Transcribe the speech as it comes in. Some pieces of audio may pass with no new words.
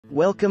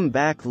Welcome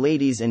back,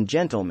 ladies and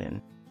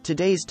gentlemen.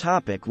 Today's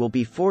topic will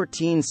be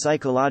 14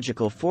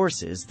 psychological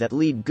forces that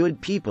lead good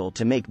people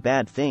to make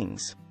bad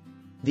things.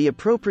 The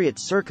appropriate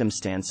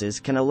circumstances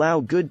can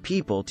allow good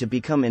people to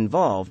become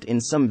involved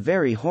in some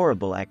very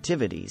horrible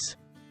activities.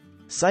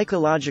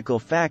 Psychological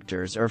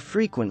factors are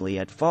frequently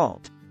at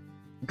fault.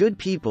 Good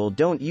people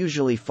don't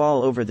usually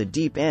fall over the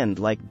deep end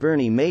like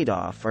Bernie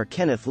Madoff or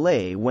Kenneth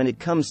Lay when it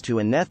comes to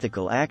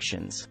unethical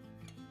actions.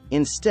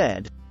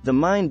 Instead, the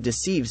mind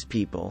deceives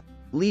people,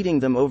 leading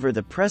them over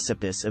the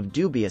precipice of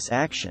dubious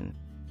action.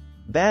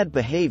 Bad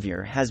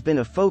behavior has been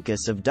a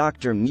focus of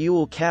Dr.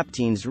 Mule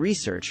Kaptein's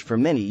research for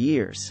many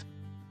years.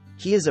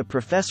 He is a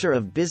professor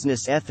of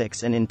business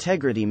ethics and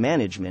integrity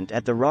management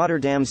at the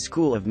Rotterdam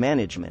School of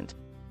Management.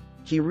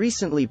 He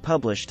recently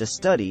published a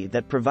study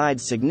that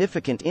provides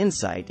significant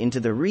insight into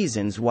the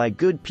reasons why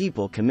good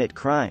people commit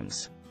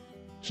crimes.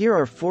 Here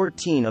are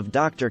 14 of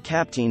Dr.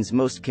 Kaptein's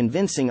most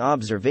convincing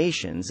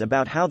observations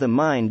about how the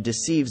mind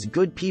deceives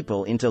good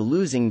people into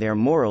losing their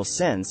moral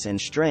sense and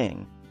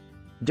straying.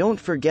 Don't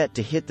forget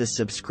to hit the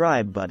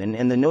subscribe button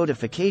and the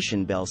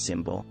notification bell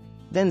symbol,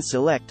 then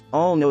select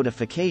All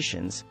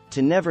Notifications,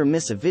 to never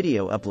miss a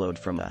video upload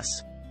from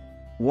us.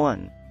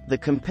 1. The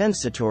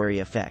compensatory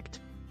effect.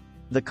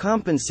 The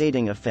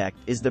compensating effect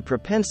is the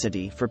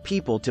propensity for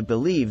people to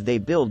believe they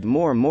build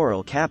more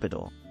moral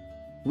capital.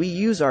 We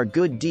use our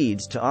good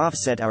deeds to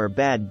offset our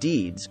bad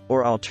deeds,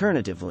 or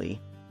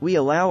alternatively, we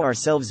allow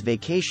ourselves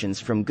vacations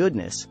from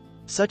goodness,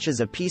 such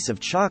as a piece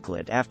of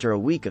chocolate after a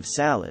week of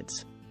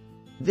salads.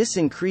 This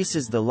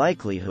increases the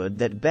likelihood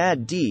that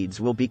bad deeds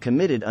will be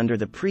committed under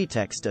the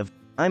pretext of,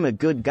 "I'm a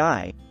good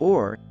guy,"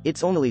 or,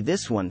 "it's only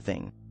this one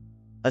thing."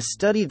 A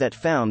study that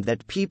found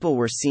that people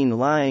were seen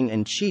lying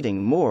and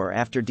cheating more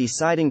after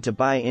deciding to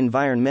buy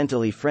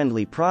environmentally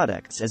friendly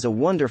products is a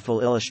wonderful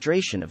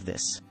illustration of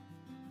this.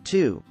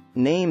 2.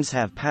 Names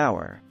have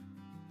power.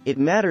 It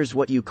matters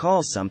what you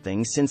call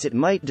something since it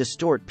might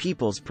distort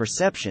people's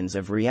perceptions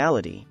of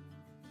reality.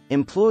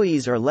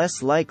 Employees are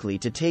less likely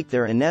to take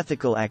their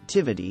unethical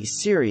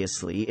activities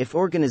seriously if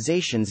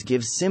organizations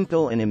give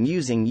simple and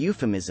amusing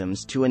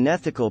euphemisms to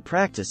unethical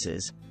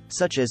practices,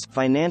 such as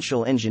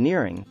financial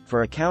engineering,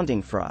 for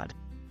accounting fraud.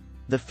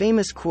 The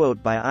famous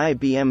quote by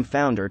IBM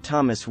founder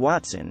Thomas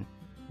Watson,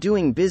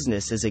 "Doing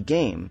business is a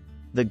game,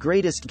 the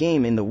greatest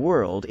game in the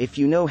world if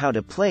you know how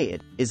to play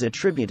it," is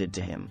attributed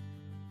to him.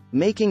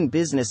 Making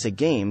business a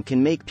game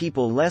can make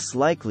people less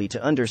likely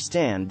to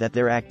understand that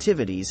their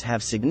activities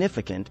have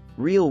significant,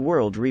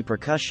 real-world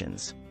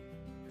repercussions.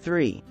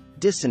 3.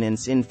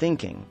 Dissonance in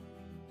thinking.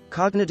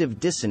 Cognitive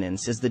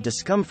dissonance is the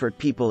discomfort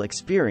people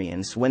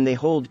experience when they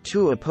hold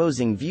two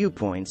opposing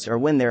viewpoints or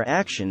when their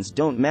actions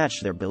don't match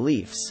their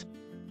beliefs.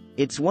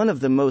 It's one of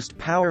the most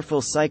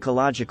powerful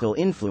psychological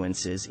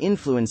influences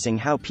influencing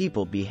how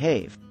people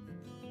behave.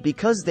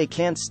 Because they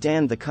can't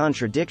stand the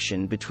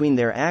contradiction between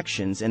their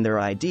actions and their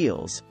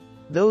ideals,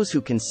 those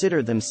who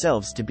consider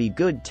themselves to be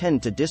good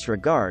tend to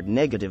disregard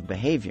negative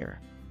behavior.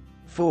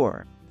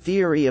 4.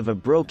 Theory of a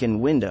broken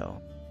window.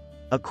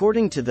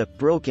 According to the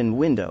broken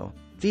window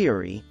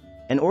theory,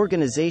 an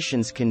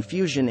organization's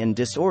confusion and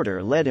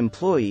disorder led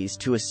employees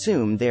to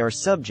assume they are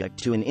subject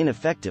to an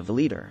ineffective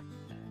leader.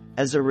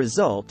 As a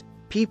result,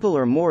 people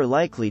are more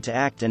likely to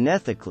act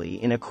unethically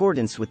in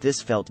accordance with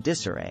this felt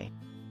disarray.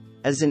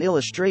 As an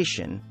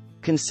illustration,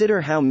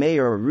 consider how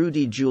Mayor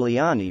Rudy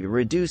Giuliani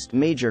reduced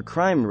major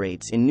crime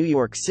rates in New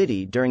York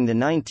City during the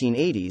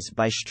 1980s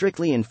by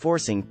strictly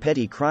enforcing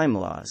petty crime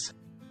laws.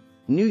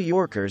 New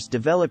Yorkers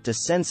developed a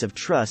sense of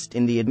trust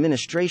in the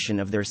administration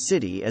of their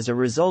city as a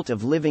result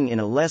of living in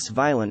a less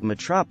violent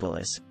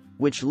metropolis,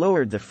 which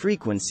lowered the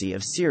frequency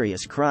of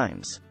serious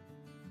crimes.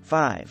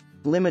 5.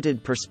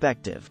 Limited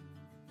perspective.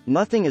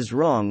 Nothing is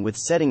wrong with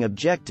setting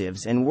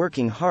objectives and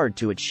working hard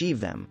to achieve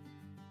them.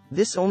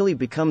 This only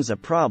becomes a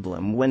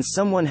problem when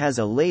someone has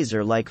a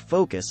laser-like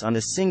focus on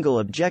a single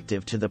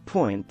objective to the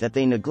point that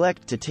they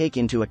neglect to take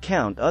into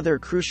account other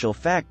crucial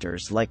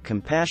factors like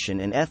compassion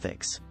and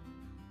ethics.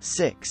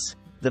 6.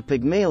 The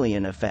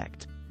Pygmalion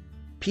effect.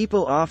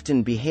 People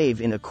often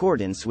behave in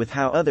accordance with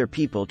how other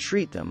people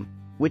treat them,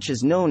 which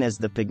is known as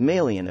the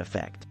Pygmalion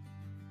effect.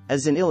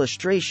 As an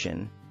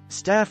illustration,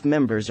 staff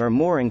members are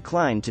more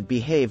inclined to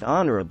behave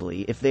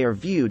honorably if they are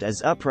viewed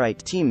as upright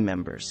team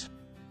members.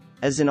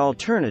 As an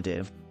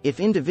alternative, if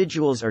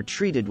individuals are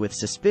treated with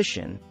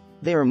suspicion,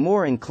 they are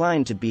more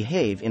inclined to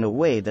behave in a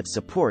way that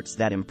supports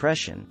that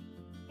impression.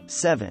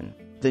 7.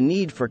 The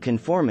need for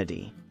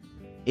conformity.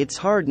 It's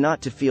hard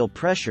not to feel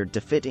pressured to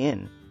fit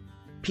in.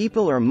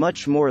 People are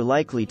much more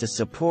likely to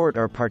support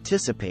or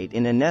participate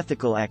in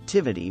unethical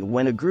activity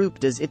when a group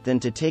does it than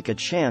to take a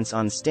chance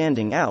on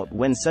standing out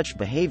when such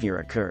behavior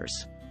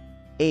occurs.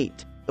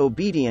 8.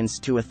 Obedience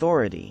to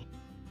authority.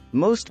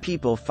 Most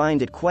people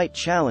find it quite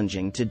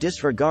challenging to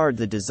disregard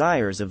the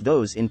desires of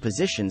those in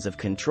positions of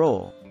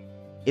control.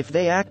 If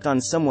they act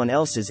on someone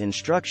else's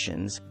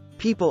instructions,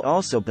 people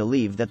also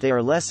believe that they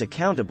are less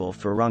accountable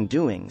for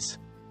wrongdoings.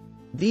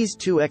 These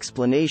two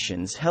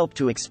explanations help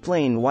to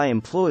explain why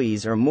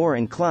employees are more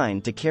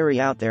inclined to carry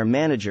out their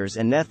manager's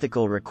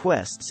unethical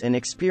requests and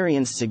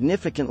experience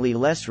significantly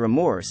less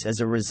remorse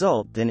as a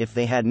result than if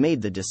they had made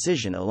the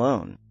decision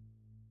alone.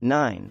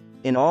 9.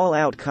 In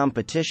all-out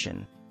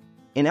competition.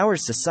 In our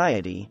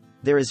society,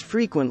 there is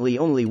frequently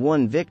only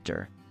one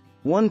victor.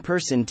 One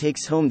person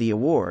takes home the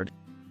award,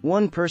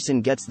 one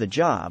person gets the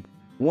job,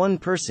 one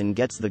person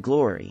gets the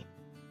glory.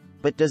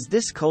 But does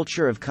this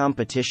culture of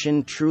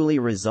competition truly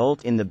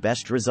result in the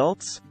best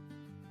results?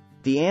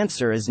 The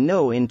answer is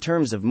no in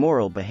terms of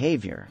moral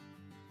behavior.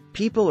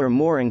 People are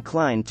more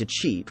inclined to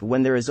cheat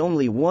when there is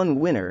only one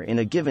winner in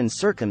a given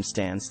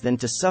circumstance than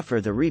to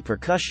suffer the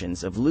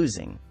repercussions of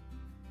losing.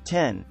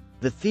 10.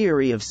 The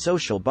theory of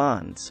social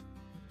bonds.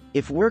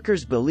 If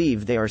workers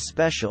believe they are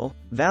special,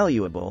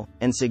 valuable,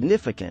 and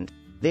significant,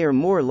 they are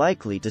more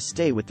likely to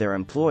stay with their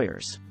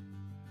employers.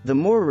 The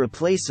more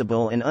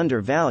replaceable and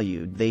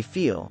undervalued they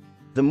feel,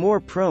 the more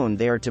prone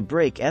they are to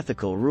break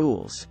ethical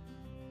rules.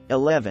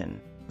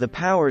 11. The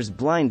power's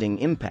blinding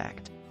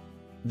impact.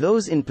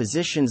 Those in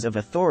positions of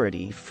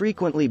authority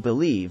frequently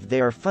believe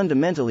they are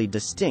fundamentally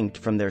distinct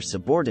from their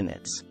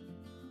subordinates.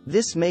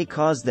 This may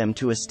cause them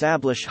to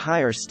establish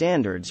higher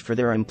standards for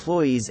their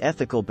employees'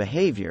 ethical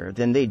behavior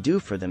than they do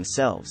for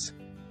themselves.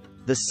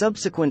 The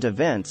subsequent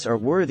events are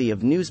worthy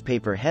of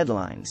newspaper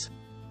headlines.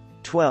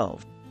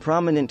 12.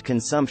 Prominent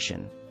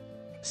consumption.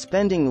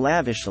 Spending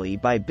lavishly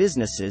by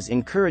businesses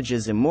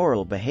encourages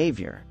immoral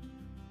behavior.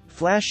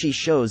 Flashy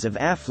shows of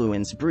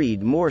affluence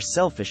breed more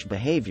selfish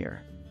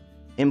behavior.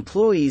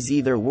 Employees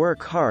either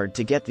work hard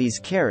to get these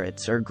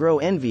carrots or grow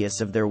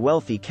envious of their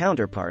wealthy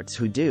counterparts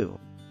who do.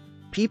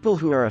 People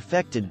who are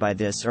affected by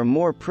this are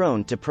more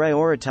prone to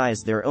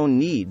prioritize their own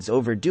needs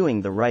over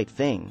doing the right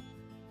thing.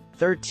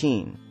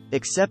 13.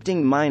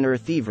 Accepting minor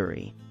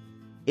thievery.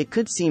 It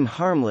could seem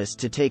harmless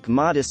to take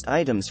modest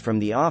items from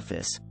the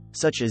office,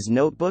 such as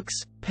notebooks,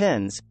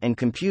 pens, and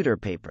computer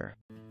paper.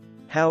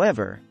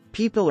 However,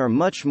 people are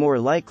much more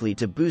likely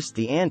to boost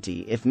the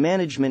ante if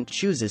management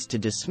chooses to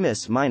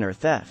dismiss minor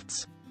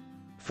thefts.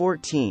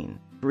 14.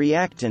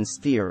 Reactance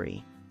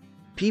theory.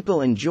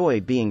 People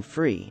enjoy being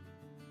free.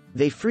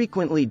 They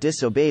frequently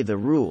disobey the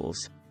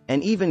rules,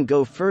 and even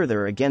go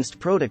further against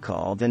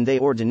protocol than they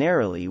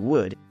ordinarily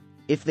would,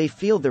 if they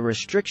feel the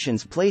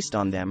restrictions placed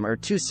on them are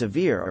too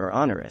severe or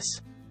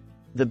onerous.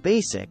 The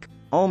basic,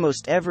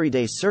 almost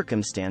everyday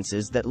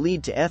circumstances that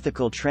lead to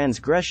ethical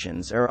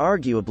transgressions are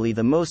arguably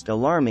the most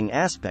alarming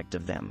aspect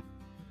of them.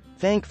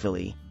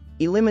 Thankfully,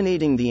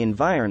 eliminating the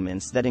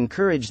environments that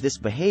encourage this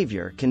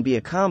behavior can be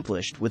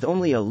accomplished with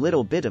only a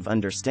little bit of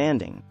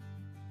understanding.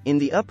 In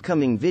the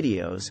upcoming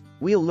videos,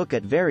 we'll look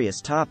at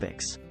various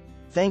topics.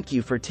 Thank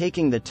you for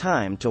taking the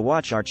time to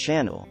watch our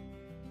channel.